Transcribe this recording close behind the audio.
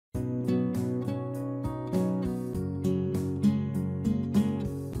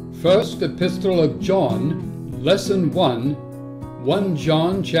First Epistle of John, Lesson 1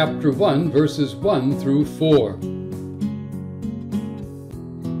 John chapter 1, verses 1 through 4.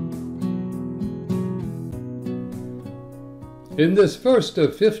 In this first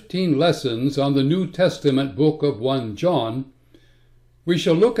of 15 lessons on the New Testament book of 1 John, we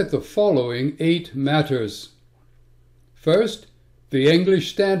shall look at the following 8 matters. First, the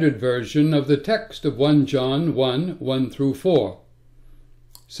English Standard Version of the text of 1 John 1 through 4.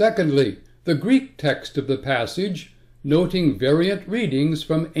 Secondly, the Greek text of the passage, noting variant readings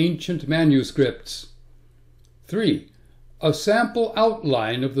from ancient manuscripts. 3. A sample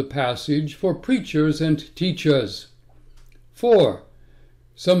outline of the passage for preachers and teachers. 4.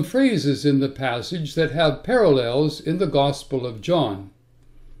 Some phrases in the passage that have parallels in the Gospel of John.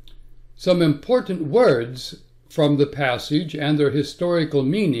 Some important words from the passage and their historical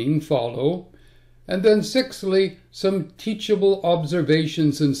meaning follow, and then sixthly, some teachable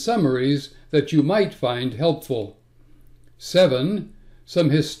observations and summaries that you might find helpful. 7. Some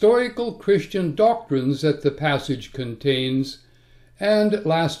historical Christian doctrines that the passage contains, and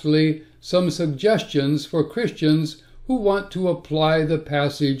lastly, some suggestions for Christians who want to apply the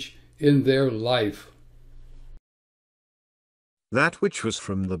passage in their life. That which was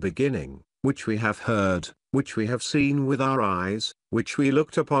from the beginning, which we have heard, which we have seen with our eyes, which we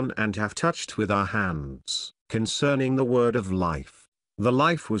looked upon and have touched with our hands, concerning the word of life. The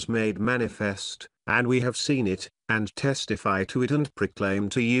life was made manifest, and we have seen it, and testify to it and proclaim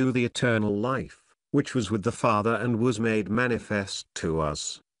to you the eternal life, which was with the Father and was made manifest to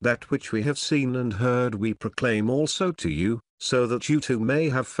us. That which we have seen and heard we proclaim also to you, so that you too may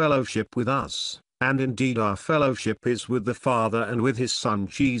have fellowship with us, and indeed our fellowship is with the Father and with his Son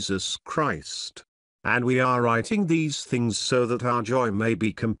Jesus Christ. And we are writing these things so that our joy may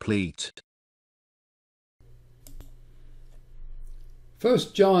be complete. 1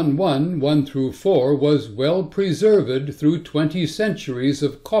 John 1 through 4 was well preserved through 20 centuries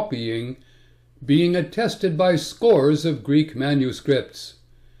of copying, being attested by scores of Greek manuscripts.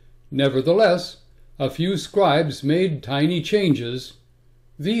 Nevertheless, a few scribes made tiny changes.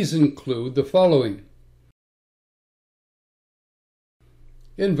 These include the following.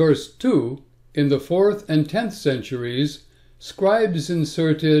 In verse 2, in the 4th and 10th centuries, scribes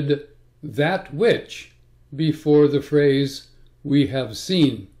inserted "that which" before the phrase "we have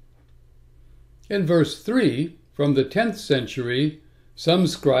seen." In verse 3, from the 10th century, some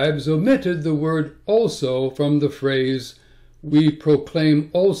scribes omitted the word "also" from the phrase "we proclaim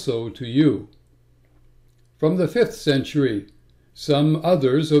also to you." From the 5th century, some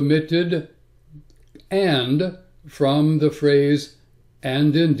others omitted "and" from the phrase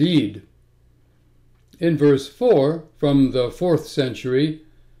 "and indeed." In verse 4, from the 4th century,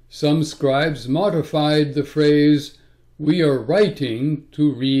 some scribes modified the phrase "we are writing"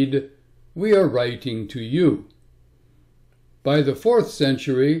 to read "we are writing to you." By the 4th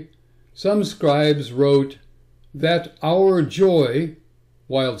century, some scribes wrote "that our joy,"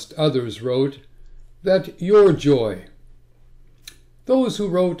 whilst others wrote "that your joy." Those who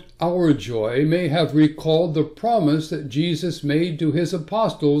wrote "our joy" may have recalled the promise that Jesus made to his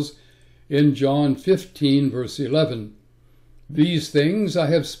apostles in John 15, verse 11. "These things I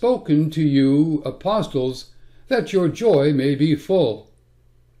have spoken to you, apostles, that your joy may be full."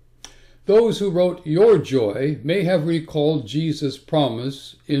 Those who wrote "your joy" may have recalled Jesus'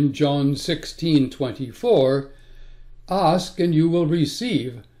 promise in John 16:24, "Ask and you will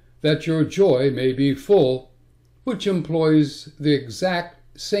receive, that your joy may be full," which employs the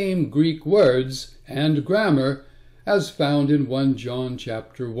exact same Greek words and grammar as found in 1 John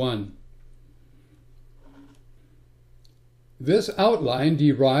chapter 1. This outline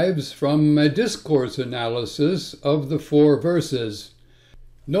derives from a discourse analysis of the 4 verses,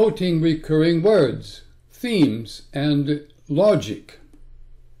 noting recurring words, themes, and logic.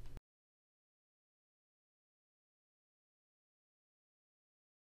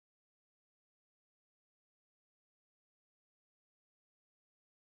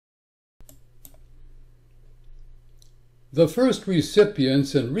 The first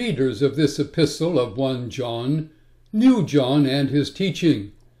recipients and readers of this epistle of 1 John knew John and his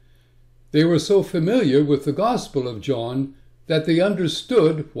teaching. They were so familiar with the Gospel of John that they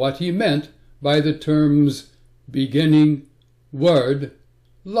understood what he meant by the terms beginning, word,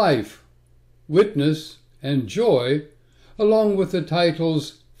 life, witness, and joy, along with the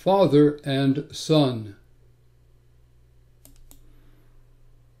titles Father and Son.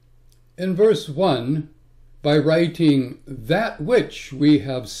 In verse 1, by writing "that which we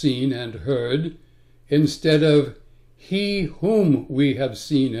have seen and heard" instead of "he whom we have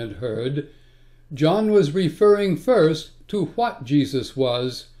seen and heard," John was referring first to what Jesus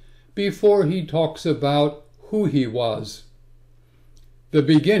was, before he talks about who he was. The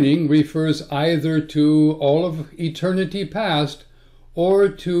beginning refers either to all of eternity past or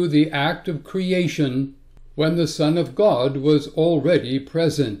to the act of creation when the Son of God was already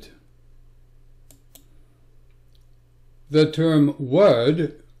present. The term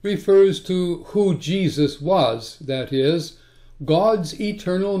Word refers to who Jesus was, that is, God's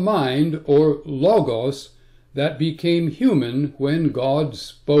eternal mind or Logos that became human when God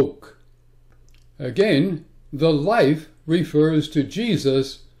spoke. Again, the life refers to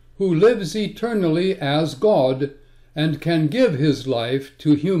Jesus, who lives eternally as God and can give his life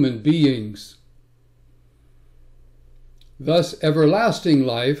to human beings. Thus, everlasting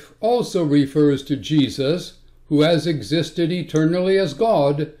life also refers to Jesus, who has existed eternally as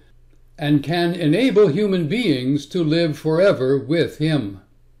God and can enable human beings to live forever with him.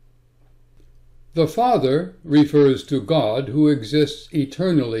 The Father refers to God, who exists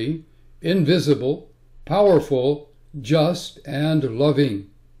eternally, invisible, powerful, just, and loving,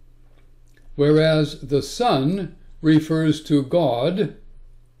 whereas the Son refers to God,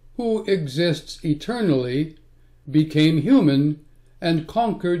 who exists eternally, became human, and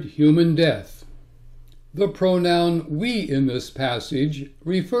conquered human death. The pronoun we in this passage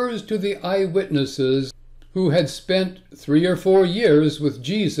refers to the eyewitnesses who had spent 3 or 4 years with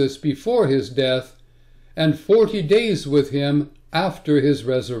Jesus before his death and 40 days with him after his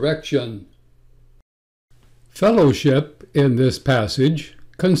resurrection. Fellowship in this passage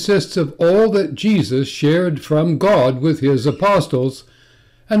consists of all that Jesus shared from God with his apostles,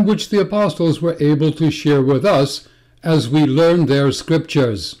 and which the apostles were able to share with us as we learn their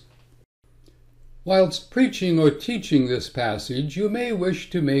scriptures. Whilst preaching or teaching this passage, you may wish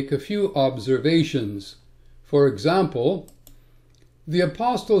to make a few observations. For example, the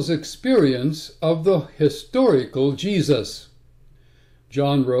apostles' experience of the historical Jesus.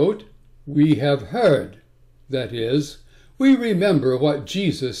 John wrote, "We have heard," that is, we remember what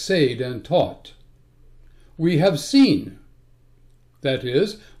Jesus said and taught. "We have seen," that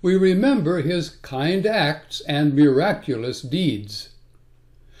is, we remember his kind acts and miraculous deeds.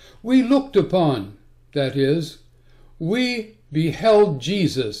 "We looked upon," that is, we beheld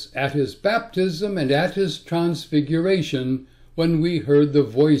Jesus at his baptism and at his transfiguration when we heard the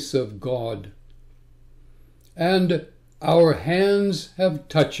voice of God. And "our hands have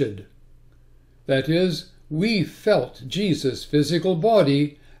touched," that is, we felt Jesus' physical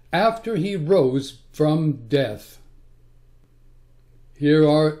body after he rose from death. Here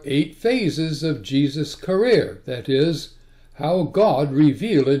are 8 phases of Jesus' career, that is, how God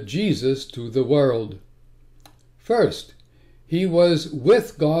revealed Jesus to the world. First, he was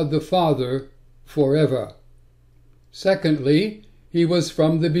with God the Father forever. Secondly, he was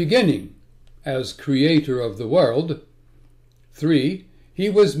from the beginning, as creator of the world. 3, he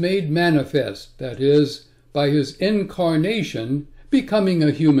was made manifest, that is, by his incarnation, becoming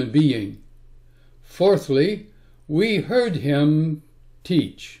a human being. Fourthly, we heard him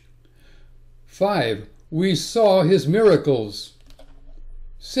teach. 5, we saw his miracles.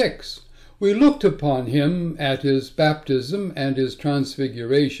 6, we looked upon him at his baptism and his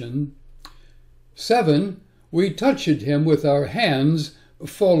transfiguration. 7, we touched him with our hands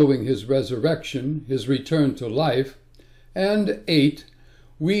following his resurrection, his return to life. And 8,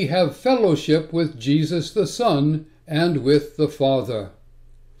 we have fellowship with Jesus the Son and with the Father.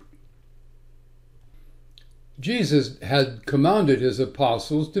 Jesus had commanded his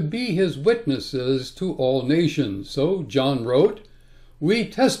apostles to be his witnesses to all nations. So John wrote, "We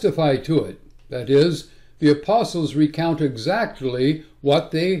testify to it." That is, the apostles recount exactly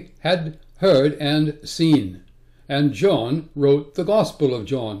what they had heard and seen. And John wrote the Gospel of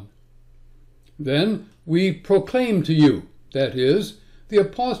John. Then we proclaim to you, that is, the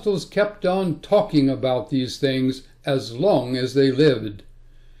apostles kept on talking about these things as long as they lived.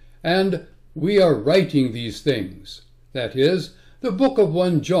 And we are writing these things. That is, the book of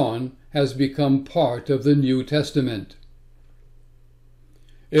 1 John has become part of the New Testament.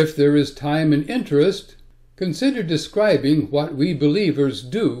 If there is time and interest, consider describing what we believers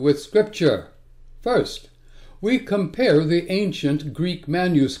do with Scripture. First, we compare the ancient Greek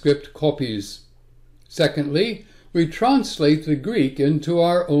manuscript copies. Secondly, we translate the Greek into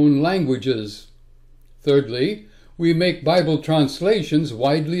our own languages. Thirdly, we make Bible translations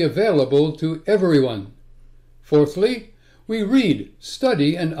widely available to everyone. Fourthly, we read,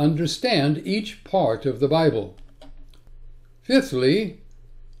 study, and understand each part of the Bible. Fifthly,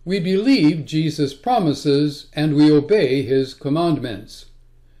 we believe Jesus' promises and we obey his commandments.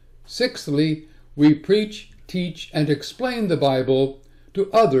 Sixthly, we preach, teach, and explain the Bible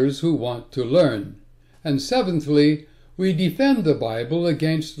to others who want to learn. And seventhly, we defend the Bible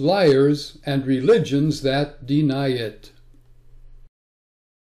against liars and religions that deny it.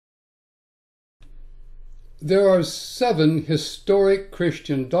 There are 7 historic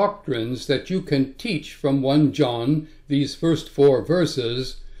Christian doctrines that you can teach from 1 John, these first 4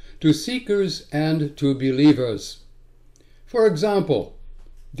 verses, to seekers and to believers. For example,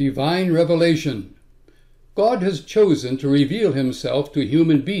 divine revelation. God has chosen to reveal himself to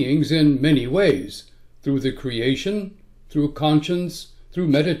human beings in many ways, through the creation, through conscience, through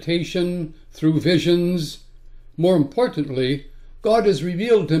meditation, through visions. More importantly, God has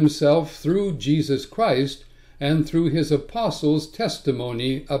revealed himself through Jesus Christ and through his apostles'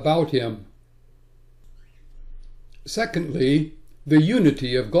 testimony about him. Secondly, the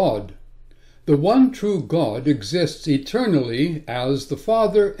unity of God. The one true God exists eternally as the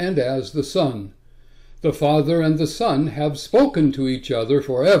Father and as the Son. The Father and the Son have spoken to each other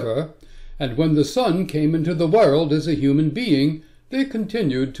forever, and when the Son came into the world as a human being, they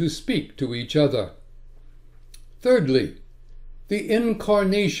continued to speak to each other. Thirdly, the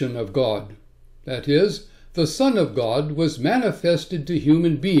incarnation of God. That is, the Son of God was manifested to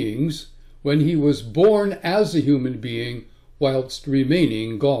human beings when he was born as a human being whilst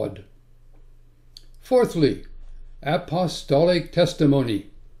remaining God. Fourthly, apostolic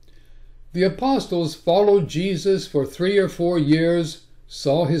testimony. The apostles followed Jesus for 3 or 4 years,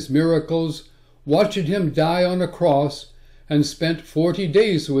 saw his miracles, watched him die on a cross, and spent 40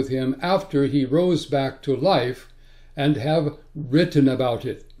 days with him after he rose back to life, and have written about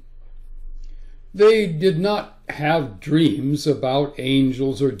it. They did not have dreams about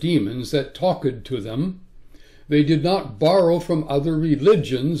angels or demons that talked to them. They did not borrow from other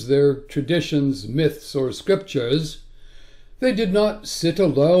religions their traditions, myths, or scriptures. They did not sit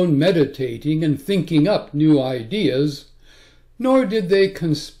alone meditating and thinking up new ideas, nor did they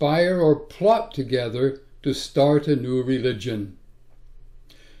conspire or plot together to start a new religion.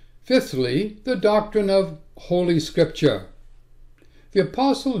 Fifthly, the doctrine of Holy Scripture. The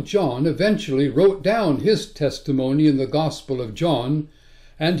Apostle John eventually wrote down his testimony in the Gospel of John,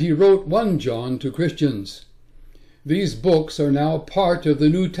 and he wrote 1 John to Christians. These books are now part of the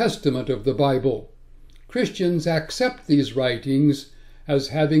New Testament of the Bible. Christians accept these writings as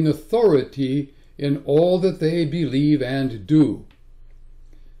having authority in all that they believe and do.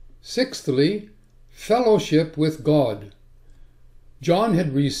 Sixthly, fellowship with God. John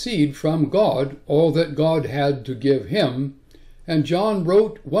had received from God all that God had to give him, and John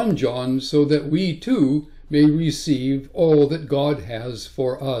wrote 1 John so that we too may receive all that God has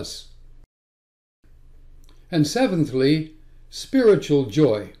for us. And seventhly, spiritual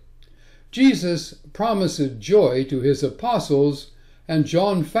joy. Jesus promised joy to his apostles, and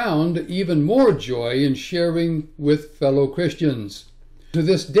John found even more joy in sharing with fellow Christians. To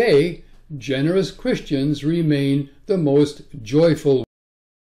this day, generous Christians remain the most joyful.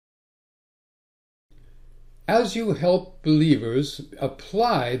 As you help believers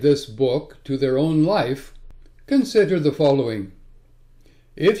apply this book to their own life, consider the following.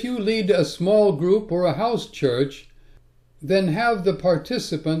 If you lead a small group or a house church, then have the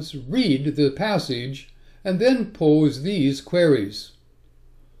participants read the passage and then pose these queries.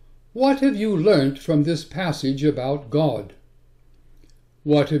 What have you learnt from this passage about God?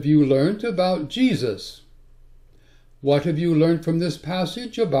 What have you learnt about Jesus? What have you learnt from this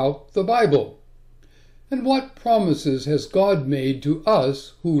passage about the Bible? And what promises has God made to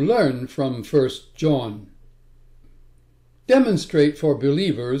us who learn from 1 John? Demonstrate for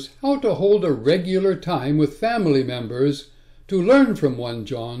believers how to hold a regular time with family members to learn from 1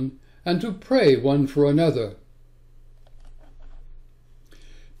 John and to pray one for another.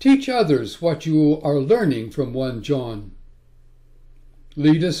 Teach others what you are learning from 1 John.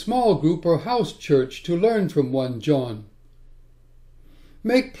 Lead a small group or house church to learn from 1 John.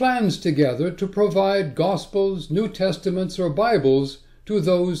 Make plans together to provide Gospels, New Testaments, or Bibles to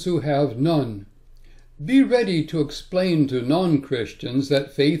those who have none. Be ready to explain to non-Christians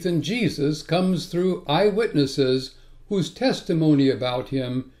that faith in Jesus comes through eyewitnesses whose testimony about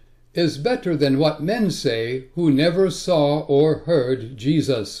him is better than what men say who never saw or heard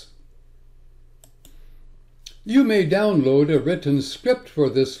Jesus. You may download a written script for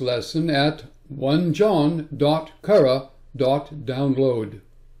this lesson at onejohn.currah.download.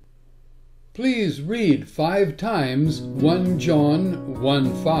 Please read 5 times 1 John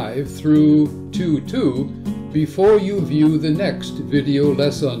 1:5 through 2:2 before you view the next video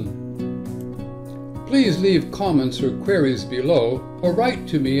lesson. Please leave comments or queries below or write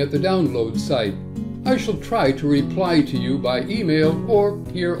to me at the download site. I shall try to reply to you by email or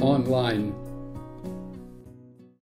here online.